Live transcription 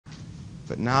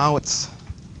But now it's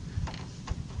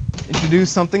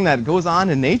introduced something that goes on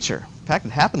in nature. In fact,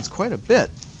 it happens quite a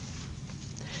bit.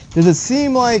 Does it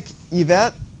seem like,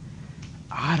 Yvette,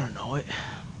 I don't know,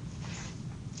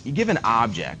 you give an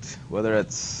object, whether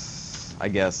it's, I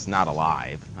guess, not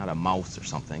alive, not a mouse or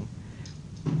something,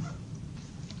 do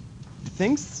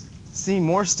things seem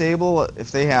more stable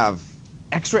if they have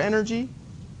extra energy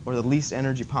or the least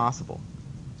energy possible?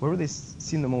 Where would they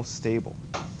seem the most stable,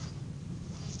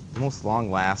 the most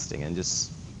long-lasting, and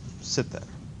just sit there,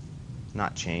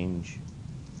 not change?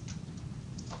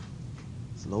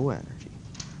 It's low energy.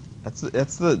 That's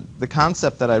the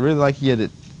concept that I really like you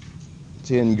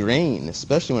to ingrain,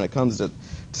 especially when it comes to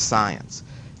science.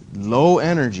 Low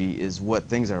energy is what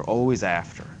things are always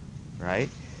after, right?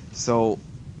 So,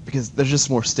 because they're just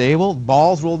more stable,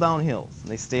 balls roll down hills, and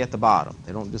they stay at the bottom.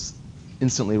 They don't just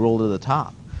instantly roll to the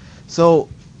top. So,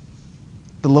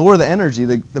 the lower the energy,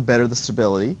 the better the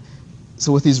stability.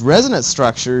 So with these resonance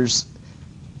structures,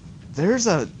 there's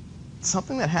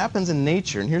something that happens in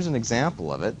nature, and here's an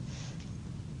example of it,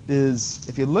 is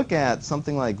if you look at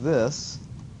something like this,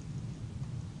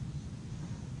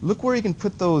 look where you can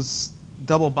put those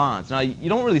double bonds. Now, you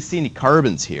don't really see any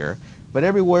carbons here, but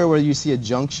everywhere where you see a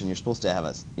junction, you're supposed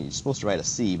to write a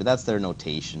C, but that's their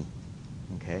notation.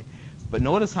 Okay? But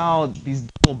notice how these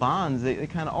double bonds, they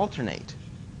kind of alternate.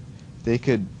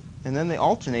 And then they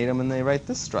alternate them and they write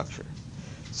this structure.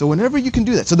 So whenever you can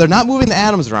do that, so they're not moving the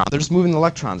atoms around, they're just moving the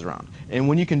electrons around. And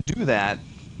when you can do that,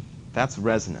 that's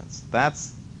resonance.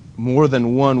 That's more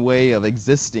than one way of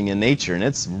existing in nature, and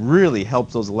it's really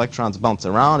helps those electrons bounce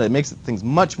around. It makes things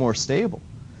much more stable.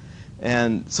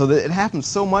 And so that it happens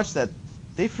so much that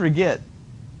they forget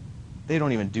they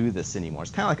don't even do this anymore.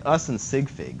 It's kind of like us and sig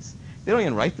figs. They don't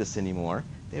even write this anymore.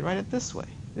 They write it this way.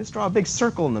 They just draw a big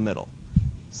circle in the middle,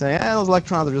 saying, those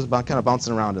electrons are just kind of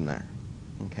bouncing around in there.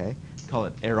 Okay? We call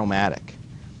it aromatic.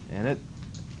 And it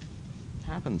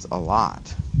happens a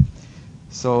lot.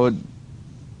 So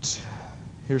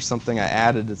here's something I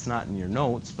added. It's not in your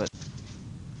notes, but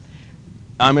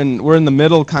we're in the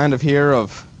middle kind of here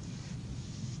of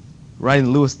writing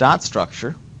the Lewis dot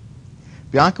structure.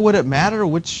 Bianca, would it matter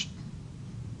which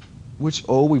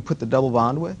O we put the double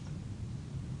bond with?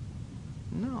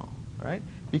 No, right?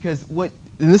 Because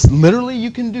this literally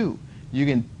you can do. You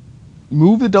can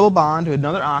move the double bond to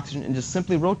another oxygen and just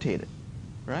simply rotate it,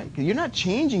 right? Because you're not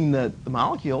changing the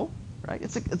molecule, right?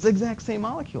 It's the exact same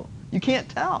molecule. You can't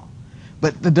tell.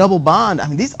 But the double bond,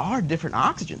 these are different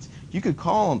oxygens. You could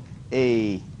call them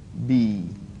A, B,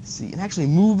 C, and actually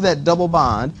move that double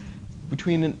bond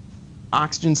between an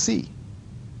oxygen C.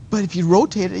 But if you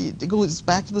rotate it, it goes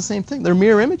back to the same thing. They're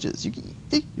mirror images,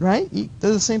 right?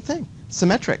 They're the same thing.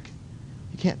 Symmetric.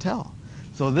 You can't tell.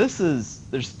 So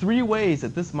there's 3 ways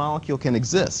that this molecule can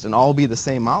exist and all be the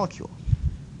same molecule.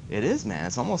 It is, man.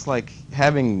 It's almost like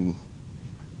having,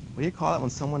 what do you call it when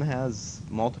someone has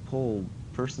multiple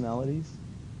personalities?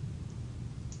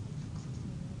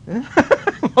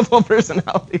 Multiple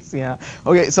personalities, yeah.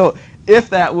 Okay, so if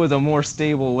that was a more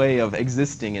stable way of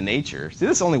existing in nature, see,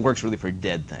 this only works really for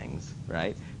dead things,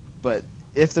 right? But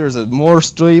if there's a more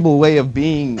stable way of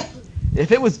being,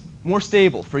 if it was more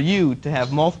stable for you to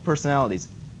have multiple personalities,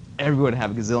 everyone would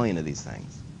have a gazillion of these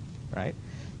things, right?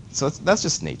 So that's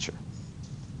just nature.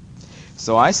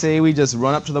 So I say we just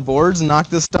run up to the boards and knock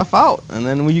this stuff out, and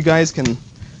then you guys can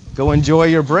go enjoy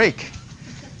your break.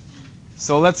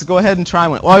 So let's go ahead and try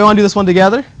one. Oh, you want to do this one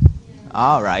together? Yeah.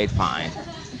 All right, fine.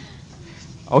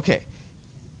 Okay.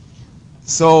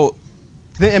 So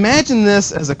imagine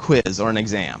this as a quiz or an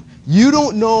exam. You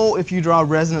don't know if you draw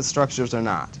resonance structures or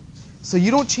not. So you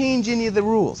don't change any of the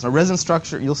rules. A resonance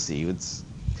structure, you'll see,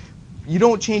 you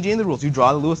don't change any of the rules. You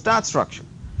draw the Lewis dot structure.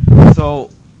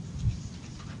 So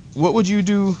what would you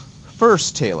do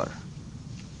first, Taylor?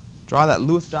 Draw that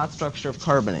Lewis dot structure of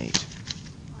carbonate.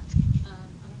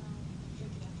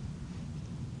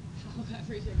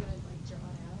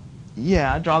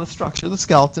 Yeah, draw the structure, the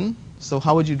skeleton. So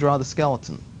how would you draw the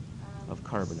skeleton of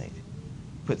carbonate?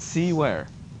 Put C where?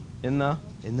 In the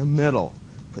middle.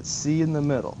 Put C in the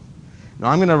middle. Now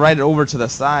I'm going to write it over to the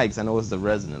side because I know it's the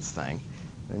resonance thing.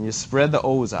 Then you spread the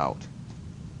O's out.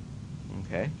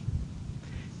 Okay?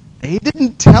 They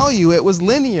didn't tell you it was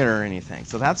linear or anything.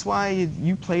 So that's why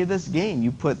you play this game.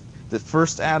 You put the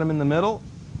first atom in the middle,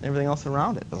 everything else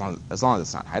around it, as long as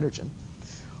it's not hydrogen.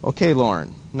 Okay,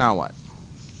 Lauren, now what?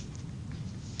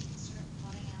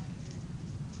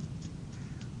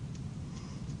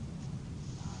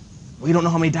 We don't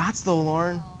know how many dots, though,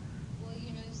 Lauren. Well,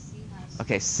 you know C has...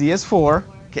 Okay, C is 4.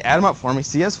 Okay, add them up for me.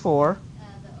 C is 4.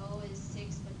 The O is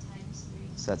 6, but times 3.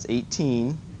 So that's 18.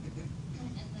 And then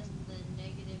the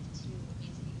negative 2 in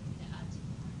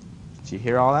Do you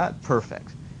hear all that?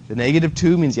 Perfect. The negative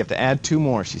 2 means you have to add 2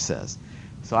 more, she says.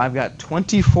 So I've got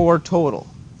 24 total.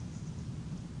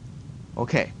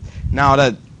 Okay. Now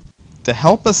to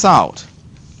help us out,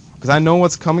 because I know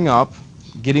what's coming up,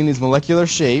 getting these molecular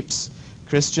shapes,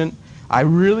 Christian, I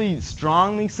really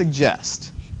strongly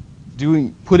suggest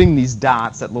putting these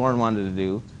dots that Lauren wanted to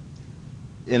do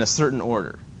in a certain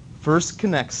order. First,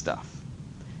 connect stuff.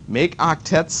 Make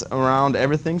octets around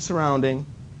everything surrounding,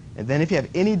 and then if you have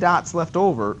any dots left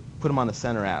over, put them on the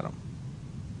center atom.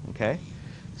 Okay?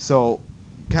 So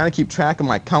kind of keep track of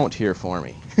my count here for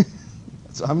me.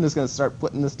 So I'm just going to start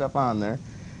putting this stuff on there,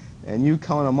 and you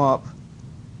count them up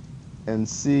and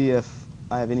see if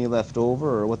I have any left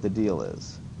over or what the deal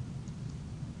is.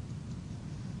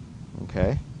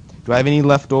 Okay? Do I have any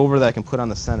left over that I can put on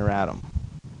the center atom?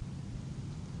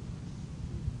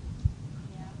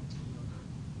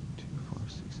 2, 4,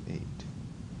 6, 8. Do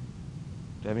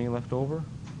I have any left over?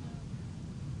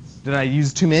 Did I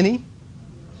use too many?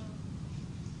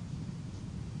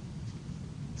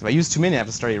 So if I use too many, I have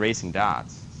to start erasing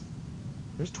dots.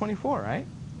 There's 24, right?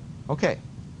 Okay.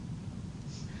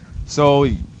 So,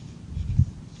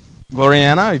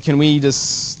 Gloriana, can we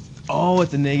just... Oh,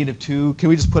 it's a negative 2. Can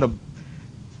we just put a...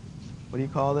 What do you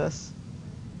call this?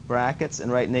 Brackets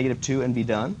and write negative 2 and be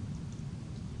done?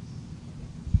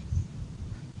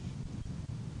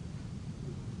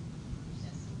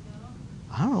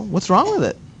 I don't know. What's wrong with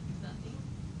it?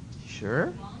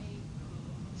 Sure.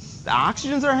 The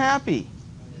oxygens are happy.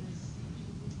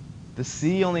 The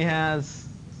C only has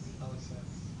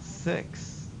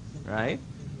 6, right?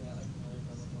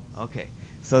 Okay.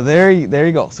 So there you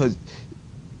go. So you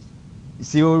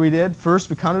see what we did? First,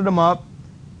 we counted them up,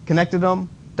 connected them,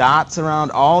 dots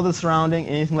around all the surrounding,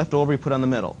 anything left over you put on the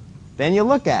middle. Then you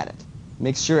look at it,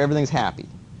 make sure everything's happy.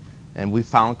 And we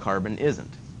found carbon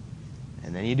isn't.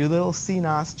 And then you do the little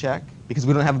CNOS check, because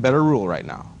we don't have a better rule right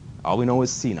now. All we know is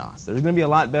CNOS. There's going to be a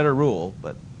lot better rule,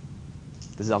 but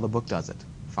this is how the book does it.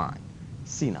 Fine.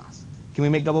 CNOS. Can we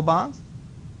make double bonds?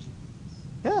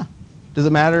 Yeah. Does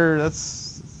it matter?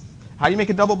 How do you make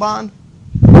a double bond?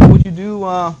 What would you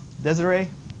do, Desiree?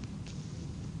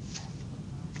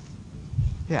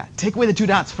 Yeah. Take away the 2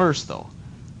 dots first, though. All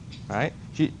right?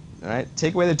 All right.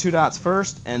 Take away the 2 dots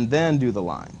first, and then do the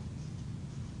line.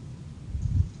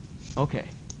 Okay.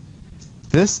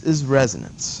 This is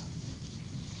resonance.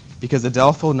 Because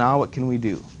Adelpho, now what can we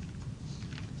do?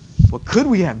 What could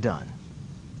we have done?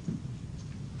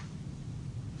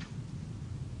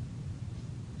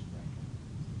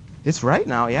 It's right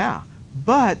now, yeah.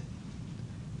 But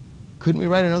couldn't we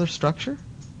write another structure?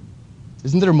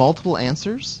 Isn't there multiple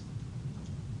answers?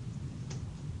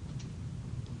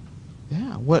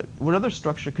 Yeah. What other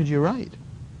structure could you write?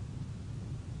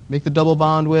 Make the double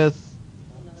bond with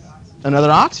another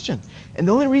oxygen. And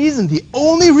the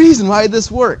only reason why this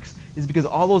works is because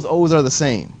all those O's are the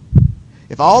same.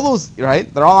 If all those,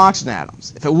 right, they're all oxygen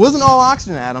atoms. If it wasn't all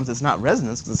oxygen atoms, it's not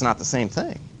resonance because it's not the same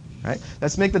thing, right?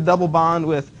 Let's make the double bond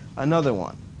with another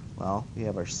one. Well, we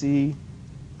have our C,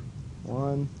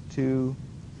 1, 2.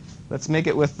 Let's make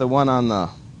it with the one on the,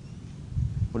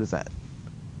 what is that?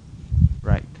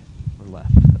 Right or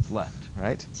left? That's left,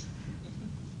 right?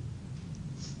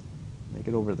 Make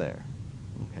it over there.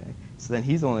 Okay. So then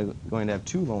he's only going to have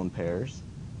 2 lone pairs.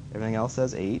 Everything else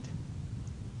has 8.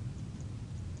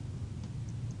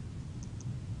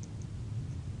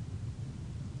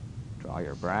 Draw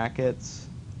your brackets.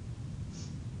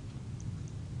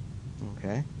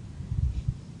 Okay.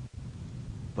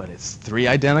 But it's 3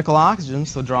 identical oxygens,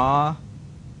 so draw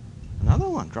another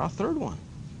one. Draw a third one.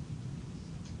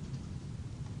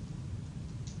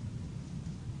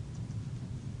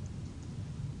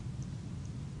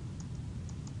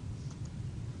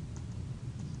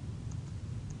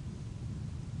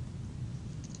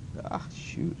 Ah,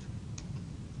 shoot.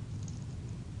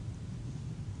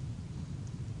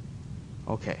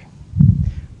 Okay.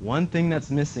 One thing that's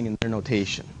missing in their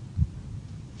notation.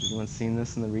 Has anyone seen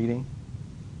this in the reading?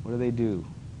 What do they do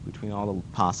between all the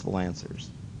possible answers?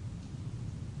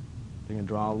 They're going to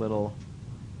draw little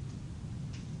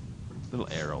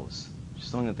arrows,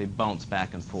 showing that they bounce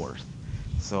back and forth.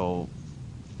 So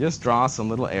just draw some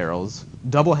little arrows,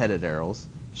 double-headed arrows,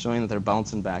 showing that they're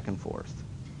bouncing back and forth.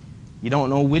 You don't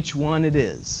know which one it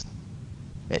is.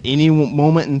 At any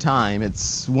moment in time,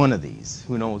 it's one of these.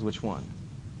 Who knows which one?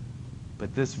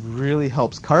 But this really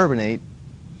helps carbonate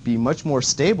be much more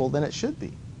stable than it should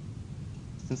be,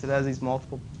 since it has these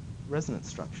multiple resonance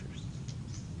structures.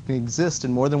 It can exist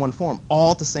in more than one form, all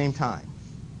at the same time.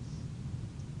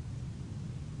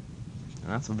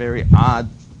 And that's a very odd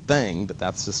thing, but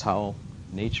that's just how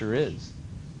nature is.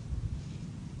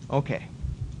 Okay.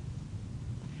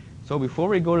 So before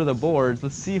we go to the boards,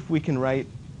 let's see if we can write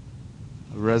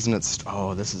a resonance.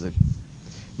 Oh, this is a...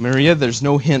 Maria, there's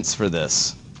no hints for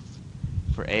this.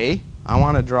 For A, I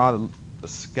want to draw the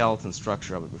skeleton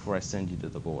structure of it before I send you to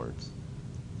the boards.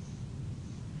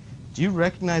 Do you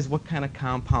recognize what kind of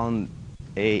compound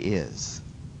A is?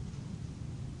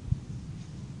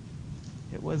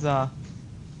 It was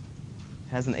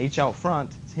has an H out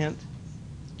front. Hint,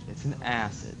 it's an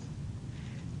acid.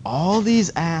 All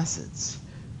these acids,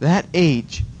 that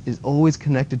H is always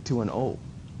connected to an O.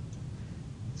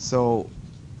 So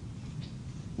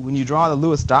when you draw the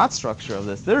Lewis dot structure of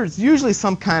this, there's usually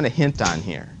some kind of hint on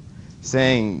here,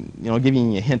 saying,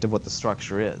 giving you a hint of what the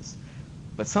structure is.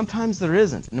 But sometimes there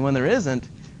isn't, and when there isn't,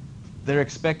 they're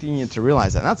expecting you to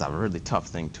realize that. That's a really tough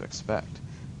thing to expect.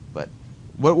 But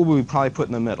what would we probably put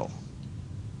in the middle?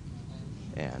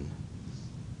 N.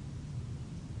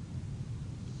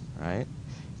 Right?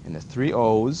 And the 3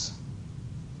 O's,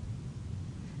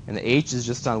 and the H is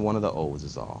just on one of the O's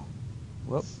is all.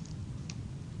 Whoop.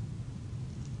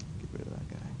 Get rid of that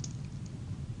guy.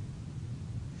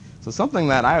 So something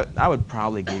that I would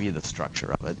probably give you the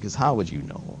structure of it, because how would you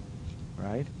know?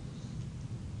 Right?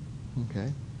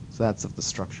 Okay. So that's what the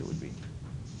structure would be.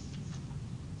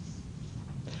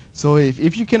 So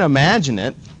if you can imagine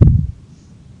it,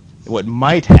 what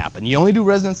might happen, you only do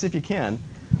resonance if you can,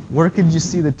 where could you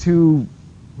see the two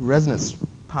resonance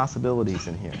possibilities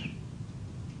in here?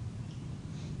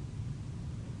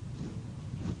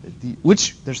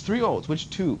 There's 3 O's, which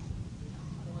 2?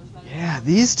 Yeah,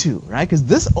 these 2, right? Because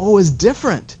this O is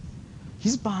different.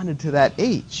 He's bonded to that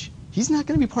H. He's not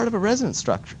going to be part of a resonance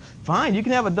structure. Fine, you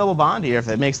can have a double bond here if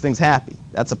it makes things happy.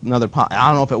 That's another I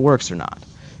don't know if it works or not.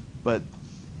 But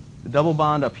the double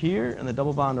bond up here and the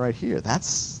double bond right here,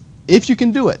 that's, if you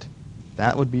can do it,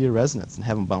 that would be your resonance and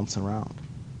have them bouncing around.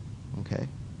 Okay?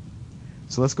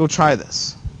 So let's go try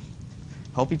this.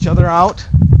 Help each other out,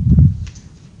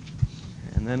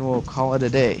 and then we'll call it a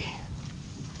day.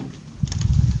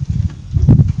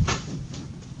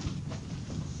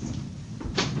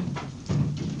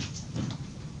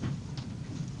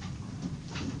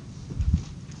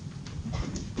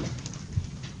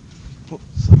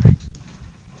 Sorry.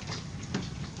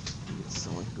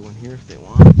 Someone can go in here if they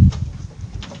want.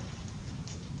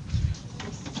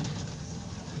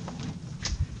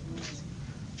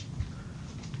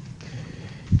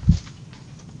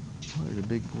 There's a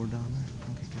big board down there.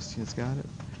 Okay, Christina's got it.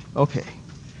 Okay,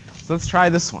 so let's try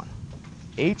this one.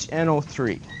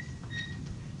 HNO3.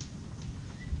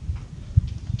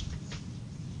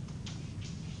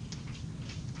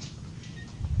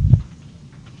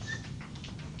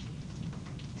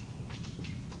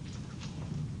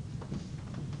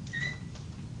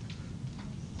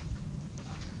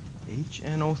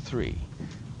 HNO3.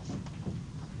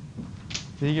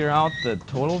 Figure out the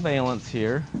total valence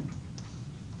here.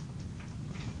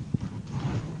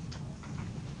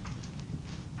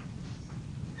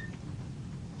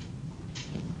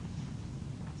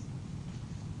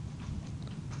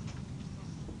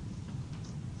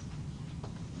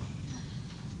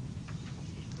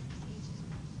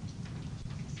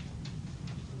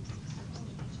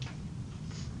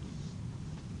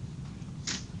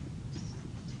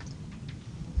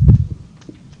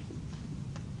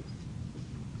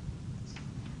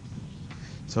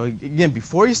 So again,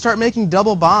 before you start making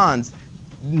double bonds,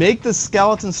 make the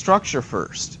skeleton structure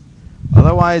first.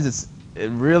 Otherwise,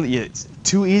 it's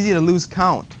too easy to lose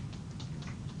count.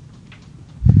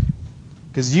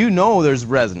 Because there's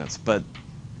resonance, but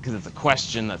because it's a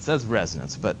question that says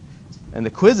resonance, but in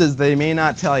the quizzes they may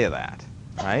not tell you that,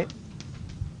 right?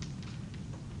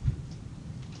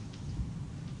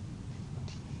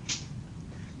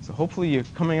 So hopefully you're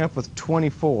coming up with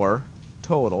 24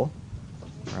 total,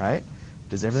 right?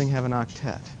 Does everything have an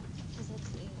octet?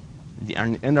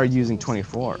 And are you using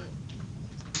 24?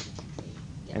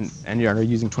 Yes. And are you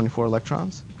using 24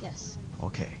 electrons? Yes.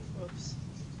 Okay. Oops.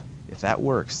 If that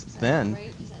works, then...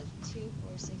 Right? Is that 2,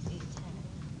 4, 6, 8, 10?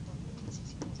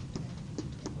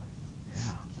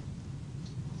 Yeah.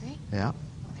 Right? Yeah.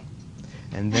 Okay.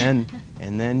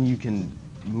 And then you can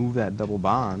move that double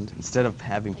bond instead of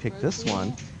having picked this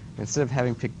one. Instead of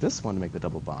having picked this one to make the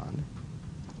double bond.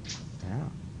 Yeah.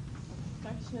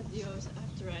 Dr. Smith, you always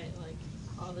have to write like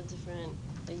all the different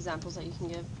examples that you can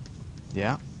give.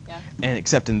 Yeah. Yeah. And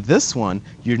except in this one,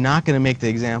 you're not going to make the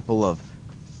example of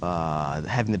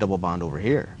having the double bond over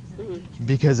here,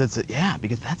 because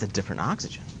because that's a different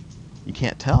oxygen. You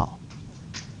can't tell.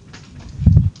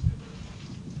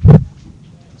 Okay.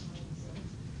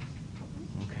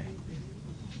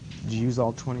 Did you use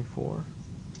all 24?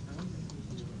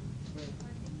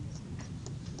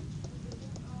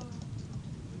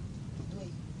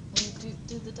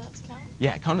 Did the dots count?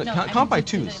 Yeah, count, No, count by did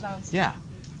twos. it bounce? Yeah.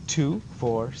 2,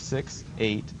 4, 6,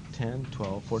 8, 10,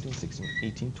 12, 14, 16,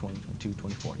 18, 20, 22,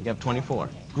 24. You have 24.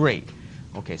 Great.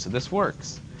 Okay, so this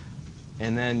works.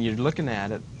 And then you're looking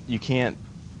at it, you can't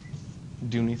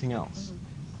do anything else.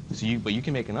 But you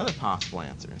can make another possible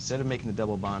answer. Instead of making the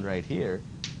double bond right here,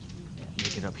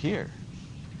 make it up here.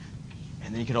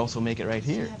 And then you could also make it right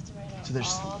here. have to write out So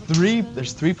there's all the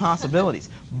three possibilities.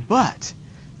 But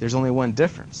there's only one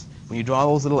difference. When you draw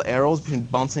those little arrows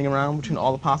bouncing around between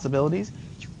all the possibilities,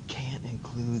 you can't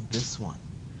include this one.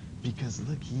 Because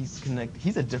look,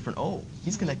 he's a different O.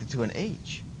 He's connected to an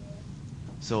H.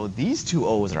 So these two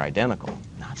O's are identical,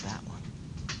 not that one.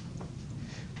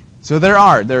 So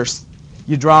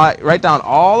you write down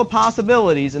all the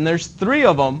possibilities, and there's 3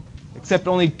 of them, except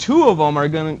only 2 of them are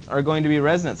going to be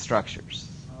resonance structures.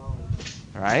 All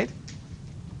right?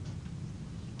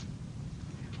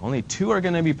 Only 2 are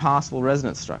going to be possible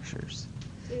resonance structures.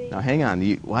 Now hang on,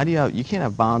 you can't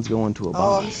have bonds going to a Oh,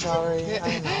 bond. I'm sorry.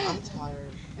 I know. I'm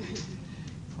tired.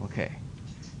 Okay.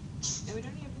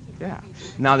 Yeah.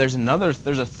 Now there's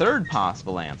a third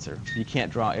possible answer. You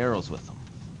can't draw arrows with them,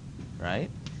 right?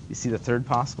 You see the third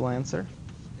possible answer?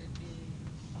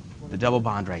 The double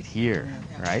bond right here,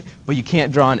 right? But you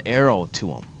can't draw an arrow to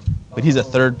him. But he's a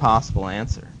third possible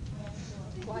answer.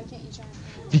 Why can't you try?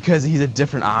 Because he's a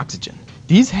different oxygen.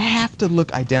 These have to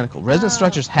look identical. Resonance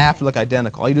structures have to look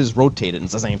identical. All you do is rotate it and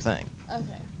it's the same thing.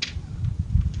 Okay.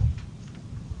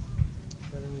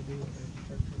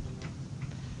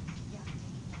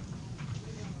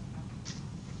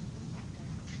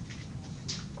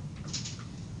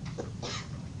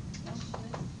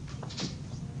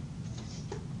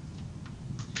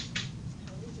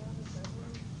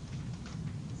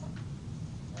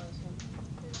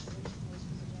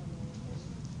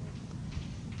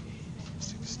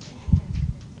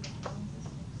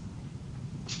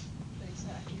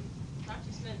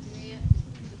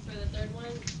 For the third one,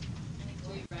 do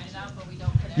we write it out, but we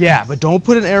don't put arrows? Yeah, but don't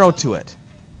put an arrow to it.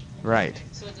 Right.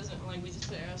 So it doesn't, like, we just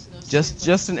put arrows to those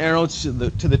Just an arrow to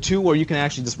the 2 where you can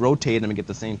actually just rotate them and get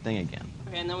the same thing again.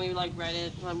 Okay, and then we, like, write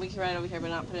it, like, we can write it over here, but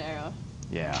not put an arrow.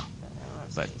 Yeah.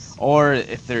 But Space. or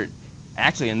if they're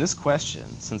actually in this question,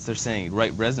 since they're saying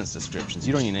write resonance descriptions,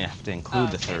 you don't even have to include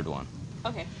the okay. third one.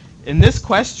 Okay. In this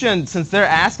question, since they're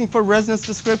asking for resonance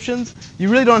descriptions, you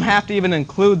really don't have to even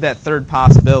include that third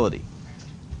possibility.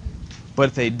 But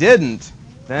if they didn't,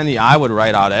 then I would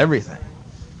write out everything.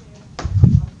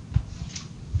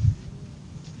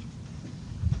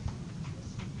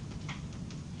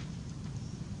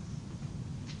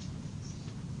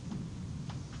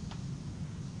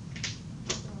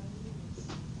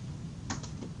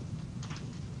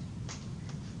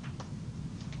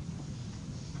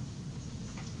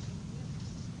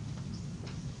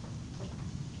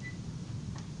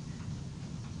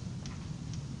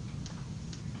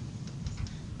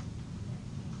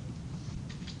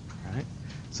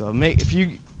 So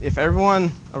if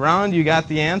everyone around you got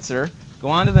the answer, go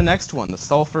on to the next one, the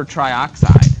sulfur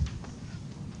trioxide.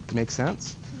 Make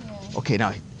sense? Yeah. Okay,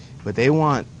 now, but they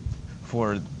want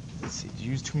for, let's see, did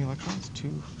you use too many electrons?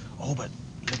 2. Oh, but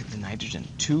look at the nitrogen.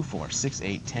 2, 4, 6,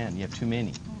 8, 10. You have too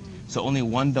many. So only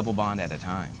 1 double bond at a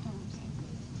time.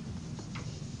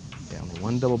 Yeah, only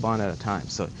 1 double bond at a time.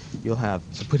 So you'll have,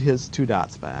 so put his 2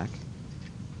 dots back.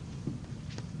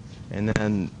 And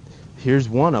then here's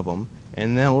one of them.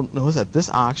 And then notice that this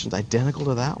oxygen's identical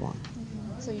to that one.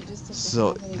 So you just took the So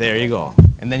whole thing there you go.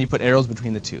 And then you put arrows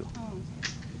between the 2. Oh,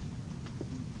 okay.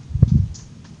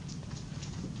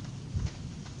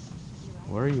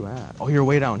 Where are you at? Oh, you're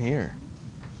way down here.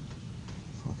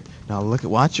 Okay. Now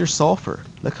watch your sulfur.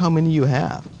 Look how many you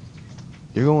have.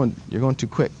 You're going too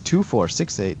quick. 2, 4,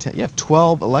 6, 8, 10. You have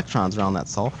 12 electrons around that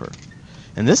sulfur.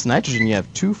 And this nitrogen, you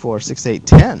have 2, 4, 6, 8,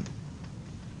 10.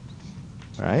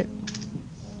 All right?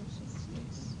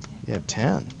 You have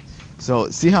 10.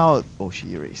 So see how, oh,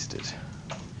 she erased it.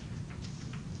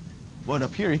 But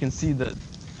up here you can see the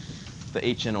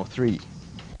HNO3.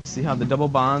 See how the double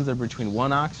bonds are between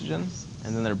one oxygen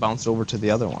and then they're bounced over to the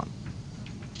other one.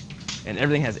 And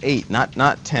everything has 8,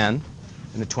 not 10.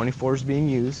 And the 24 is being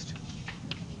used.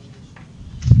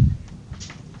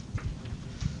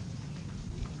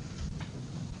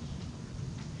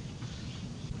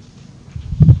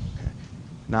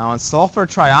 Now on sulfur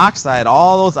trioxide,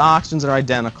 all those oxygens are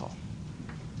identical.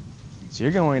 So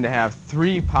you're going to have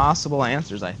 3 possible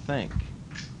answers, I think.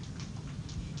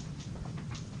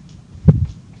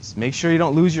 Just make sure you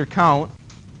don't lose your count.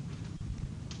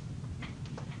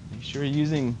 Make sure you're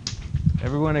using,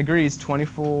 everyone agrees,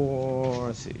 24,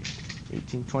 let's see,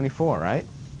 18, 24, right?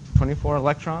 24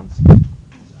 electrons?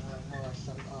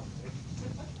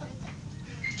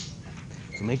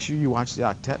 So make sure you watch the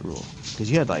octet rule,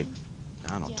 because you had like,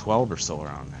 I don't know, Yeah. 12 or so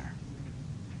around there.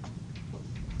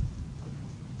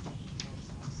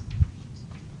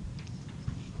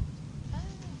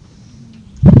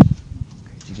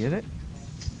 Okay, did you get it?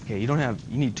 Okay,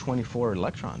 you need 24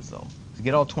 electrons though. So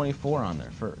get all 24 on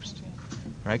there first,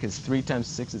 right? Because 3 times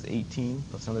 6 is 18,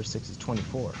 plus another 6 is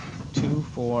 24. 2,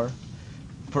 4.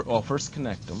 Well, first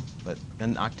connect them, but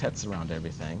then octets around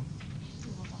everything.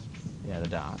 Yeah, the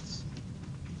dots.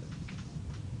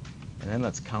 And then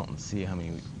let's count and see how many.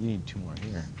 You need 2 more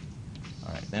here.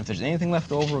 All right. Then if there's anything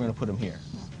left over, we're going to put them here.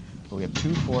 But we have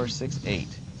 2, 4, 6, 8.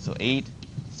 So 8,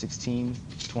 16,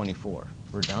 24.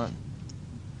 We're done.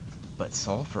 But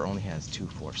sulfur only has 2,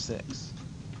 4, 6.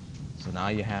 So now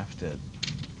you have to,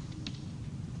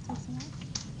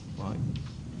 well,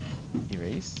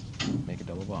 erase, make a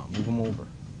double bond, move them over.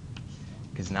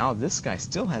 Because now this guy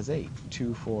still has 8,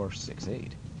 2, 4, 6,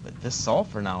 8. But this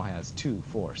sulfur now has 2,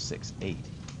 4, 6, 8.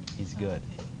 He's good.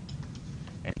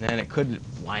 And then it could,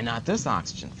 why not this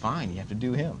oxygen? Fine, you have to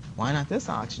do him. Why not this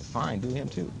oxygen? Fine, do him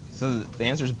too. So the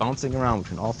answer is bouncing around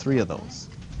between all 3 of those.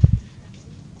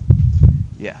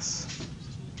 Yes.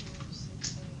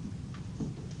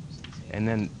 And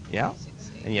then, yeah,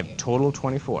 and you have total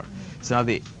 24. So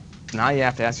now you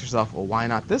have to ask yourself, well, why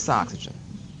not this oxygen?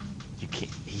 You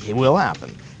can't, it will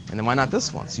happen. And then why not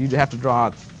this one? So you have to draw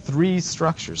out 3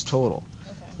 structures total.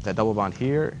 Okay. With that double bond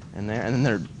here and there, and then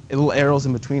there are little arrows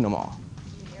in between them all.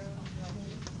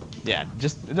 Yeah,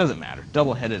 just, it doesn't matter.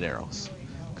 Double-headed arrows,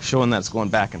 showing that it's going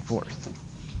back and forth.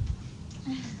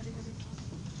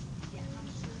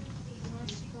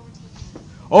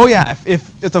 Oh yeah,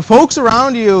 if the folks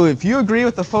around you, if you agree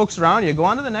with the folks around you, go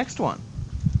on to the next one.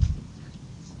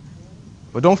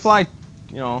 But don't fly,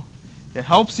 you know, it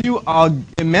helps you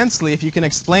immensely if you can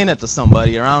explain it to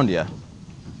somebody around you.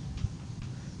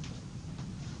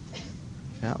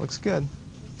 Yeah, it looks good.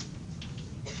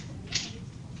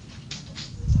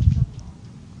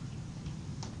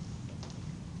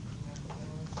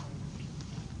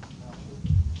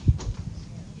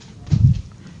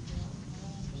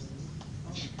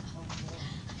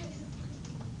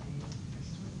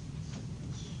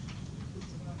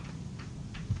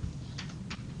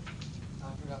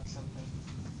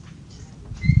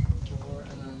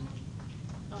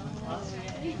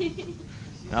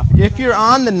 Now, if you're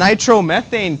on the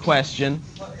nitromethane question,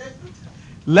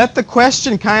 let the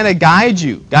question kind of guide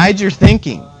your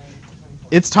thinking.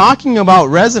 It's talking about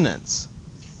resonance.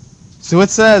 So it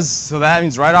says, so that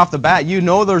means right off the bat, you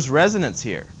know there's resonance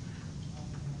here.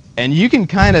 And you can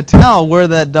kind of tell where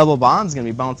that double bond's going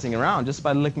to be bouncing around just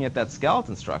by looking at that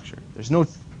skeleton structure.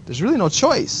 There's really no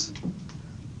choice.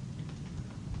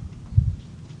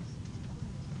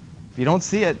 If you don't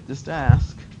see it, just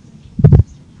ask.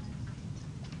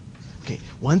 Okay,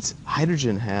 once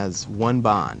hydrogen has 1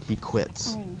 bond, he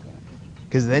quits.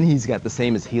 Because then he's got the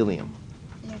same as helium.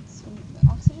 It's the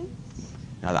oxygen?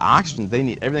 Now the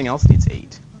oxygen, everything else needs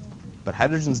 8. But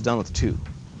hydrogen's done with 2.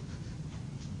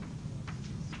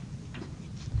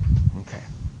 Okay.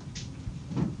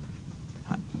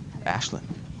 Ashlyn,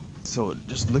 so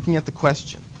just looking at the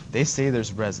question, they say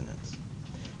there's resonance.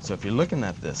 So if you're looking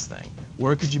at this thing,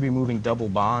 where could you be moving double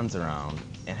bonds around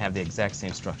and have the exact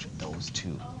same structure? Those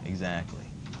 2, exactly.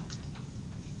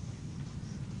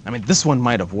 I mean, this one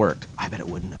might have worked. I bet it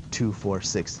wouldn't have. 2, 4,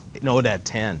 6. No, it had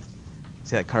 10.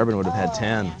 See, that carbon would have had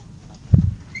 10. Yeah.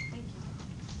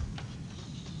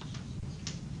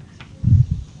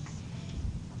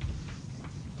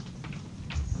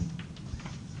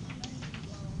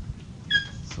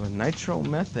 So in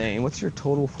nitromethane, what's your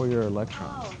total for your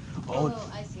electrons? Oh,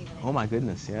 I see. Oh my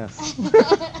goodness, yes.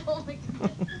 Oh my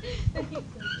goodness.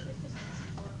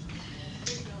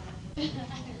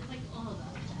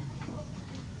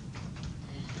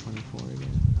 24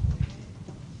 again.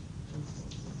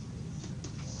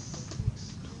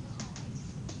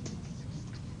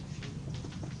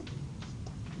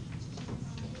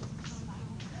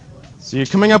 So you're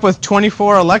coming up with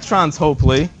 24 electrons,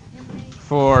 hopefully,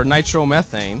 for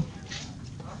nitromethane.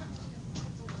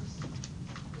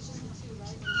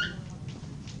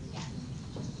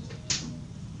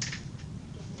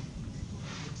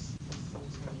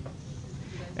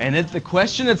 And the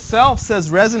question itself says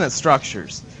resonance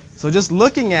structures. So just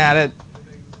looking at it,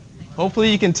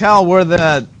 hopefully you can tell where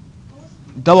the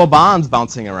double bond's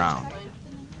bouncing around.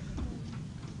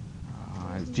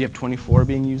 Do you have 24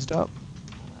 being used up?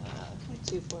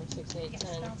 2, 4, 6, 8,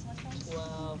 10,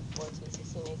 12, 14,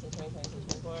 16, 18, 20,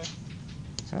 22, 24.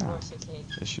 4, 6, 8.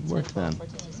 It should work 10, 12, then.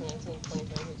 14, 16, 18, 20,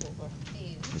 22,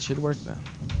 24. It should work then.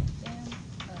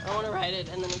 I want to write it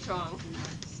and then it's wrong.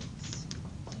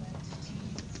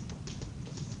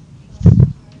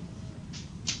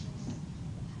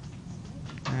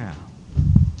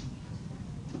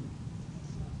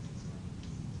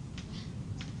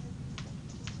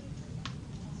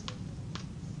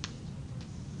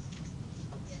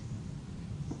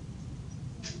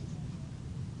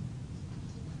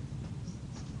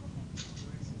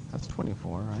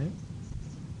 24, right?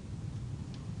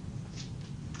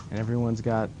 And everyone's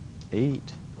got 8.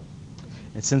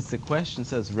 And since the question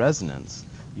says resonance,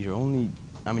 you're only,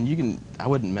 I mean, you can, I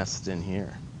wouldn't mess it in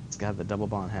here. It's got, the double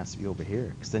bond has to be over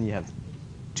here, because then you have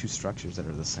 2 structures that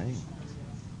are the same.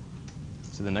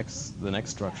 So the next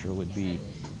structure would be,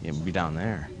 it would be down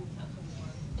there.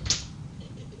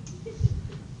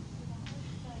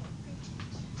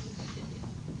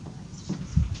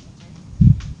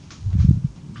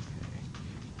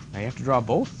 Now you have to draw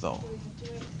both, though.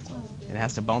 It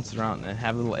has to bounce around and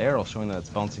have a little arrow showing that it's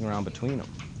bouncing around between them.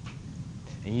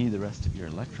 And you need the rest of your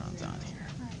electrons on here.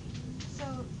 Right.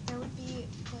 So there would be,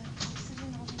 but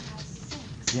oxygen only has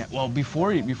 6. Yeah, well,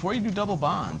 before you do double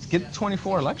bonds, get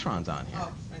 24 electrons on here,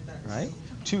 Oh, right there. right?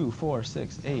 2, 4,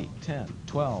 6, 8, 10,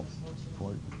 12,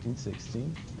 14,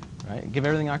 16, right? Give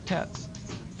everything octets.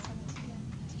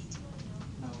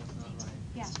 No, it's not right.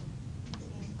 Yeah.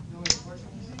 No, it's 14.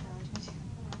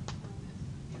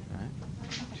 Right?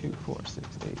 2, 4, 6,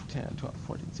 8, 10, 12,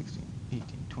 14, 16, 18,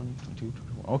 20, 22,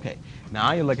 24. Okay,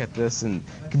 now you look at this, and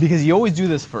because you always do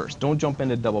this first. Don't jump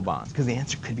into double bonds, because the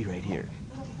answer could be right here.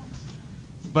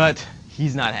 But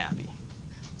he's not happy.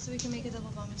 So we can make a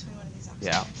double bond between one of these oxygens.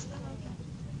 Yeah.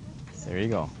 There you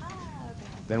go. Okay.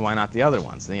 Then why not the other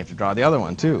ones? Then you have to draw the other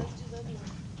one, too.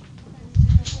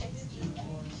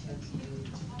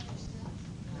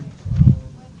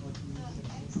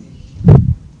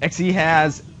 XE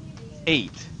has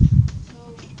 8.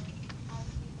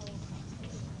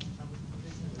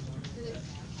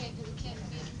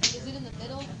 Is it in the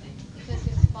middle? Because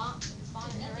if it's bond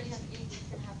already has 8, it's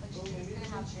going to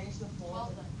have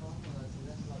 12.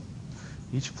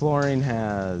 Each fluorine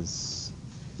has,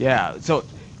 yeah, so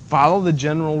follow the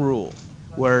general rule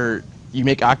where you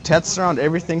make octets around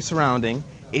everything surrounding.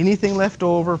 Anything left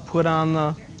over, put on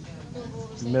the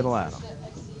middle atom.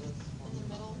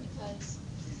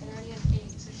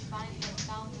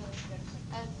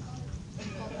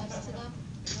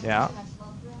 Yeah.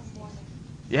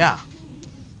 Yeah.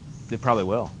 They probably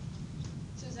will.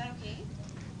 So is that okay?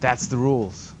 That's the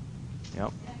rules.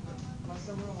 Yep. What's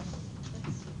the rule?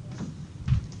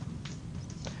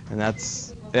 And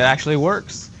it actually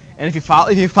works. And if you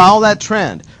follow that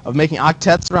trend of making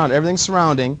octets around everything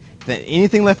surrounding, then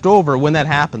anything left over when that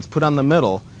happens, put on the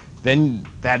middle, then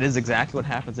that is exactly what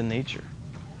happens in nature.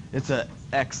 It's a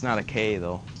X, not a K,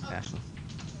 though, Ashley.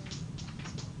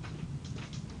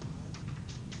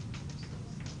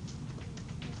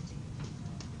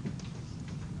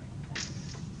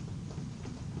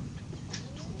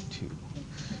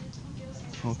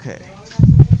 Okay.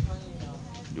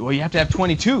 Well, you have to have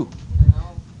 22.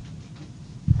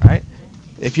 Right?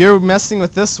 If you're messing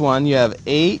with this one, you have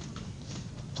 8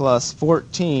 plus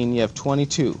 14, you have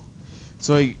 22.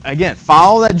 So again,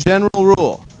 follow that general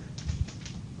rule.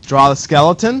 Draw the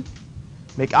skeleton,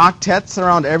 make octets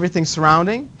around everything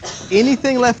surrounding.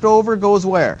 Anything left over goes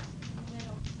where?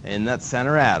 In that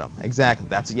center atom. Exactly.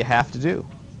 That's what you have to do.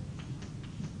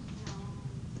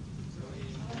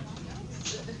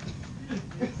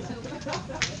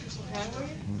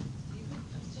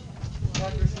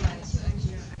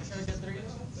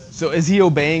 So is he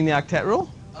obeying the octet rule?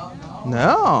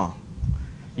 No.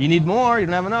 You need more. You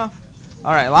don't have enough.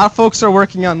 All right. A lot of folks are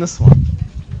working on this one.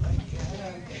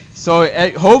 So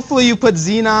hopefully you put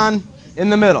xenon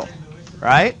in the middle,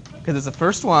 right? Because it's the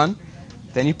first one.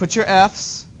 Then you put your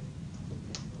Fs.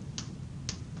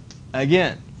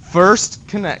 Again, first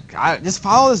connect. Just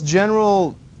follow this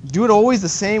general. Do it always the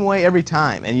same way every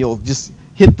time, and you'll just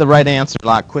hit the right answer a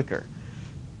lot quicker.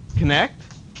 Connect.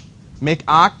 Make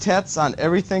octets on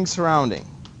everything surrounding.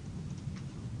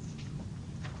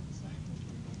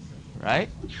 Right?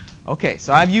 Okay,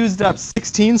 so I've used up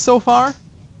 16 so far.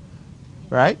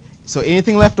 Right? So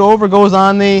anything left over goes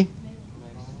on the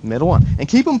middle one. And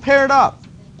keep them paired up.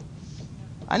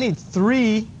 I need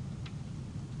 3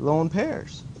 lone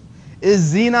pairs.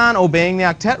 Is xenon obeying the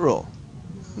octet rule?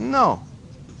 No,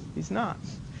 he's not.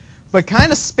 But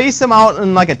kind of space them out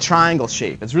in like a triangle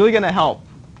shape. It's really going to help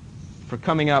for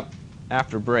coming up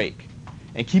after break.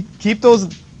 And keep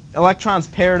those electrons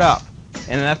paired up.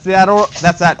 And that's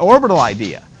that orbital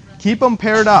idea. Keep them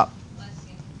paired up.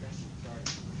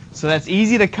 So that's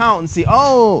easy to count and see,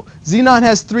 oh, xenon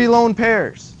has 3 lone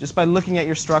pairs just by looking at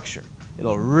your structure.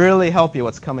 It'll really help you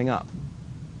what's coming up.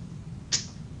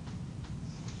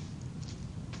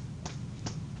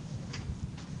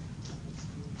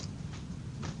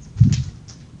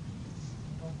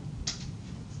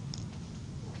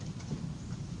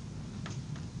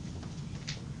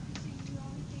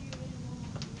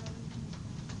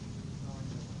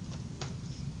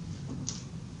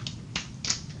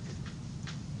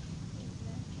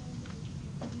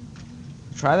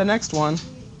 Try the next one.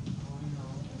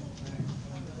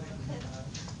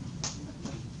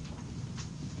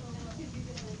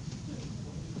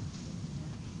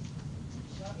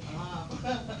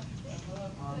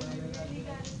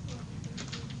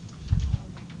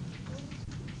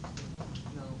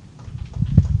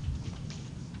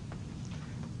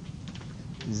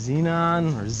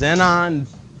 Xenon or xenon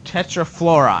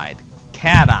tetrafluoride,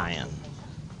 cation.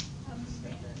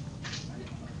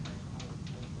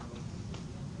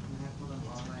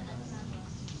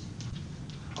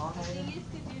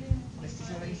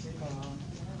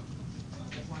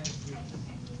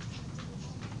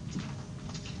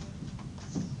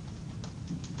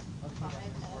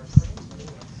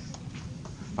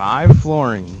 Five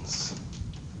fluorines.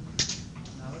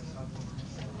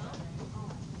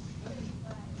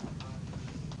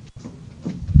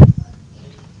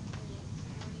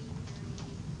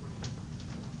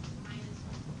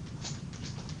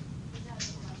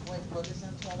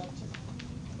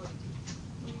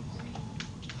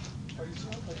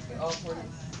 Oh, 40.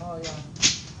 Oh, yeah.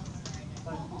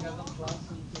 But you have the plus, so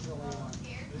you take away one.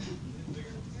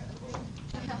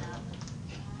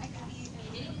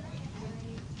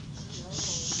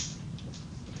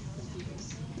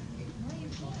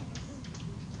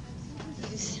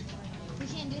 We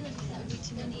can't do this because that would be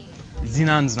too many.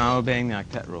 Xenon's not obeying the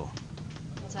octet rule.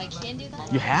 So I can do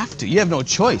that? You have to. You have no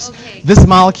choice. Okay. This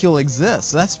molecule exists,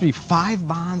 so that's to be 5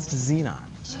 bonds to xenon.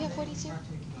 Did you have 42?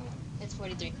 It's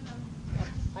 43.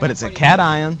 But it's a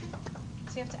cation.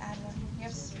 So you have to add one. You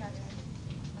have to subtract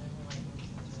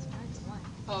one.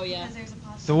 Oh, yeah. Because there's a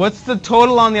positive. So what's the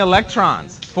total on the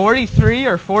electrons? 43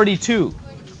 or 42?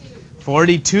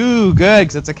 42, good,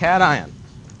 because it's a cation.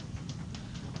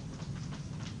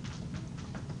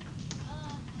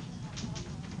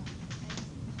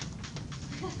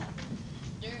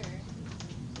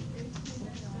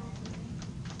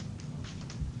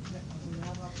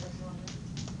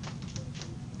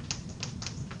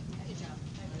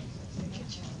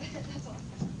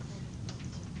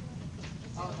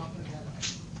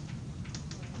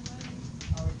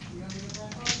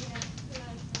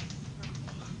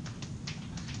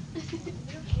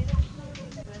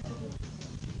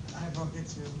 I broke it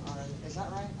too already. Is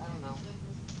that right? I don't know.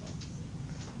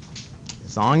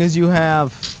 As long as you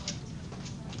have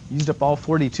used up all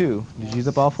 42. Did you use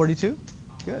up all 42?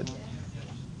 Good.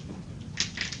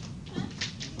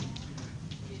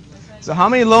 So how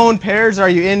many lone pairs are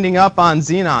you ending up on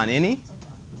xenon? Any?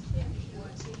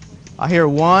 I hear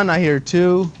 1, I hear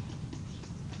 2.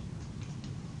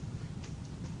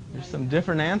 There's some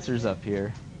different answers up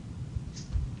here.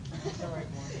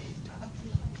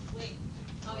 Wait.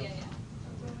 Oh, yeah, yeah.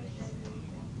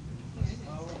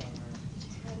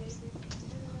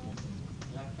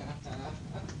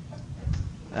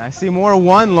 I see more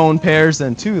 1 lone pairs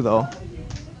than 2, though.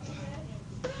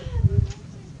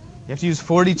 You have to use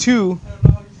 42. You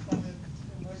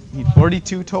need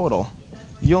 42 total.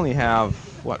 You only have,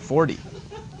 what, 40?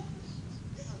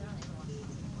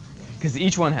 Because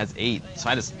each one has 8, so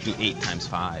I just do 8 times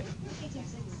 5.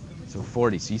 So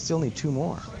 40, so you still need 2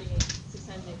 more. 48. 6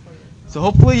 times 8, 48. So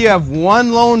hopefully you have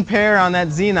 1 lone pair on that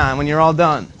xenon when you're all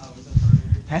done.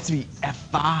 It has to be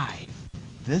F5.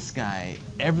 This guy,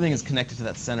 everything is connected to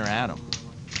that center atom.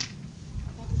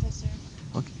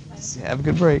 Okay, so have a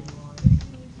good break.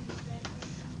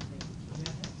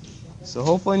 So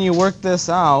hopefully when you work this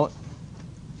out,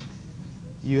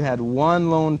 you had 1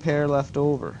 lone pair left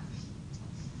over.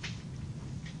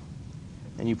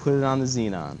 And you put it on the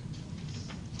xenon.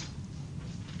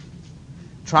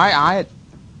 Try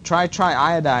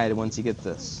iodide once you get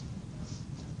this.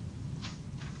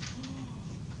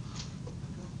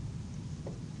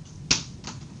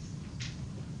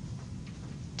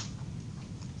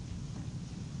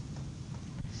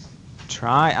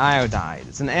 Try iodide.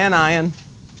 It's an anion.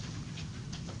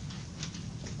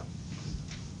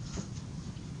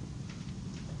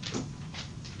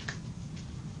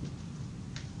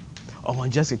 Oh,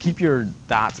 and Jessica, keep your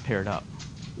dots paired up.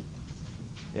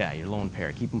 Yeah, your lone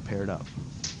pair. Keep them paired up.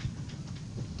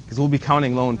 Because we'll be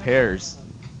counting lone pairs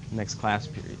next class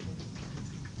period.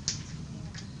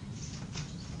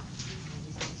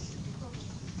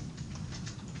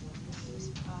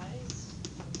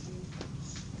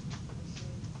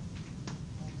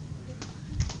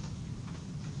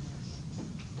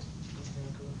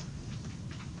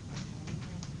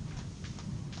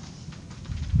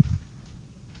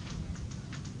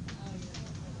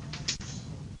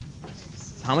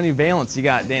 How many valence you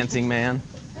got, dancing man?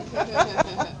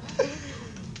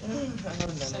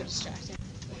 So distracting.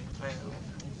 I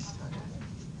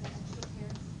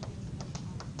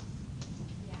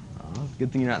know. Okay.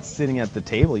 Good thing you're not sitting at the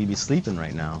table. You'd be sleeping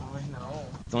right now. I know.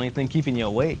 It's the only thing keeping you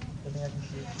awake. Good thing I can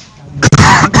see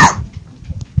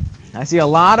it. I see a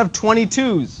lot of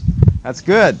 22s. That's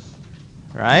good,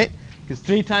 right? Because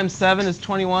 3 times 7 is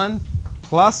 21,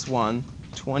 plus 1,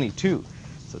 22.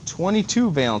 So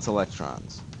 22 valence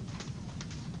electrons.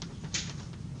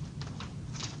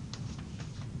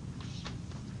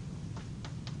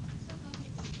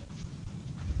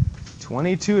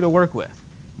 (22) to work with.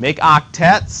 Make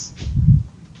octets.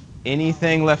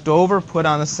 Anything left over, put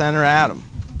on the center atom.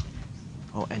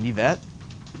 Oh, and Yvette,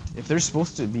 if there's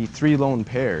supposed to be 3 lone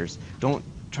pairs, don't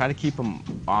try to keep them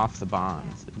off the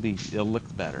bonds. It'll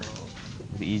look better.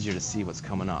 It'll be easier to see what's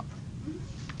coming up.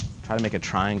 Try to make a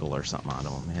triangle or something out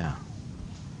of them, yeah.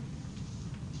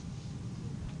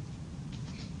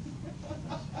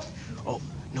 Oh,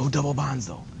 no double bonds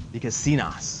though, because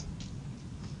CNOS.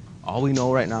 All we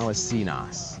know right now is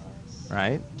CNOS,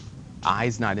 right?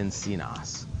 I's not in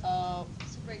CNOS. Oh,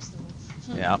 so breaks the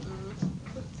rule. Yep.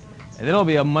 And it'll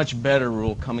be a much better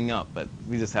rule coming up, but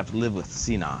we just have to live with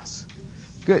CNOS.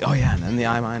 Good. Oh yeah, and then the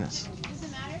I minus. Does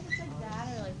it matter if it's like that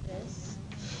or like this?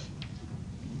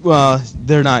 Well,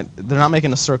 they're not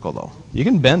making a circle though. You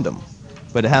can bend them,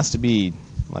 but it has to be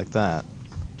like that.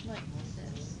 Like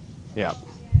this. Yep.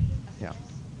 Yep.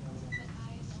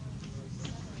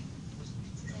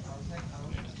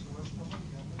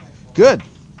 Good.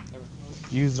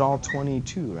 Used all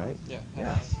 22, right? Yeah.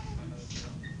 Yeah.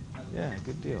 Yeah,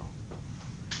 good deal.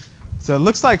 So it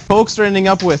looks like folks are ending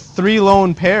up with 3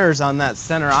 lone pairs on that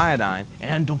center iodine.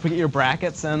 And don't forget your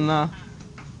brackets and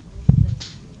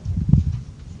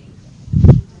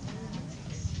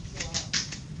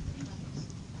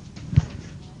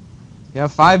you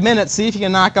have 5 minutes. See if you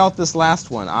can knock out this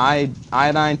last one.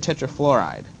 Iodine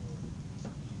tetrafluoride.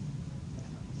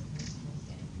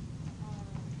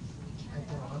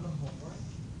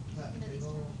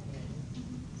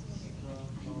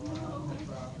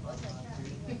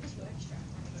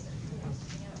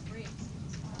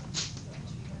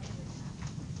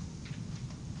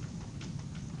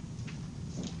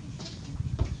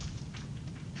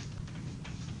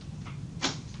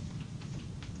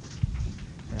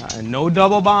 And no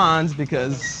double bonds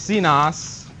because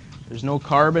CNOS, there's no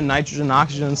carbon, nitrogen,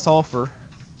 oxygen, and sulfur. I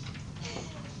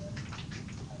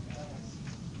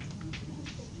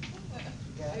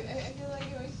feel like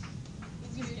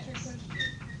it's gonna be a trick question.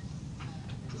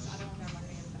 I don't know if I'm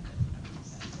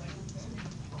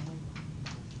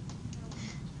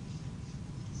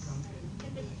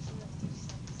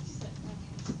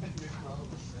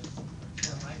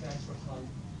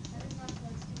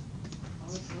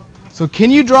So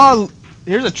can you draw,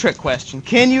 here's a trick question.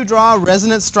 Can you draw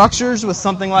resonance structures with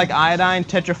something like iodine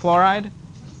tetrafluoride?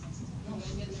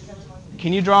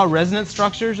 Can you draw resonance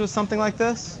structures with something like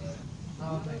this?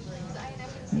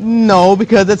 No,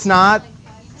 because it's not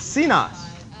CNOS.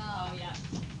 Oh, yeah.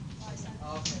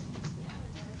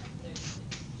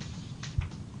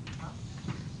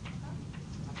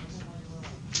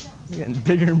 You're getting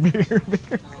bigger and bigger and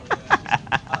bigger.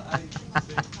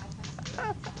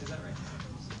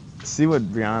 See what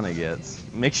Brianna gets.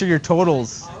 Make sure your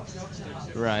total's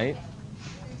right.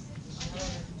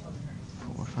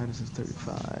 4, 5, 6,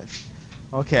 35.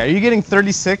 Okay, are you getting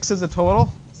 36 as a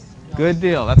total? Good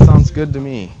deal. That sounds good to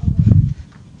me.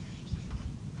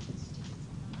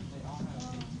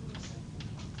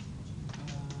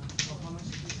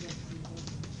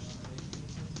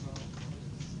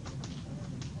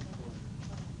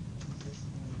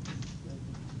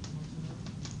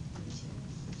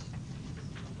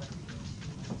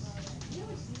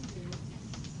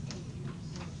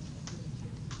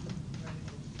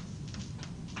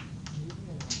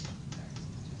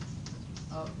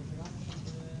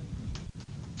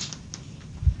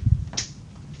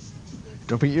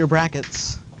 Don't forget your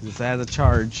brackets, because this adds a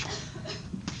charge.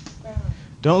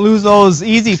 Don't lose those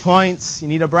easy points. You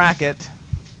need a bracket.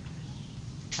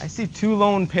 I see 2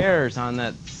 lone pairs on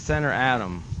that center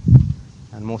atom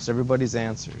on most everybody's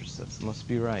answers. That must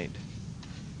be right.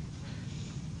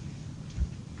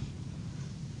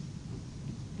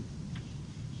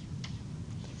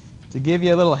 To give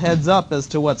you a little heads up as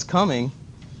to what's coming,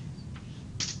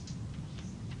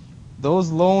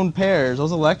 those lone pairs,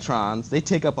 those electrons, they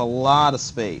take up a lot of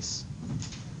space.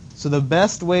 So the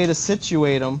best way to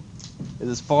situate them is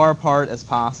as far apart as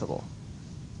possible.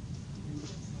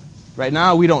 Right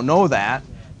now we don't know that,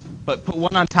 but put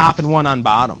one on top and one on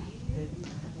bottom.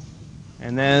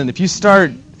 And then if you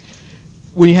start,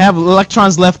 when you have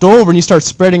electrons left over and you start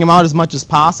spreading them out as much as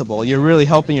possible, you're really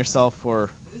helping yourself for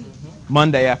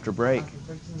Monday after break.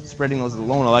 Spreading those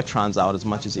lone electrons out as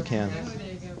much as you can.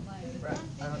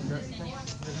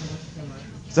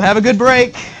 So have a good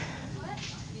break.